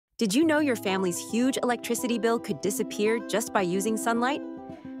Did you know your family's huge electricity bill could disappear just by using sunlight?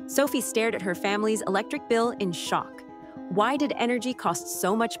 Sophie stared at her family's electric bill in shock. Why did energy cost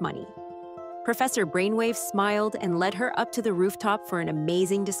so much money? Professor Brainwave smiled and led her up to the rooftop for an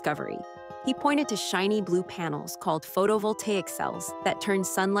amazing discovery. He pointed to shiny blue panels called photovoltaic cells that turn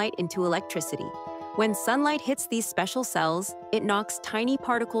sunlight into electricity. When sunlight hits these special cells, it knocks tiny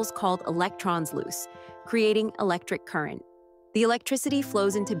particles called electrons loose, creating electric current. The electricity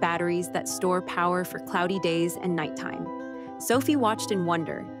flows into batteries that store power for cloudy days and nighttime. Sophie watched in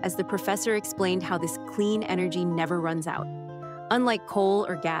wonder as the professor explained how this clean energy never runs out. Unlike coal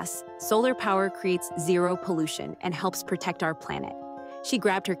or gas, solar power creates zero pollution and helps protect our planet. She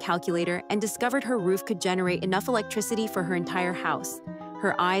grabbed her calculator and discovered her roof could generate enough electricity for her entire house.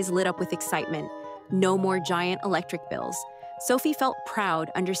 Her eyes lit up with excitement. No more giant electric bills. Sophie felt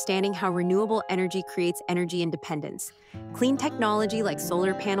proud understanding how renewable energy creates energy independence. Clean technology like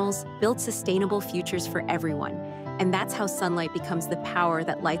solar panels builds sustainable futures for everyone, and that's how sunlight becomes the power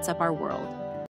that lights up our world.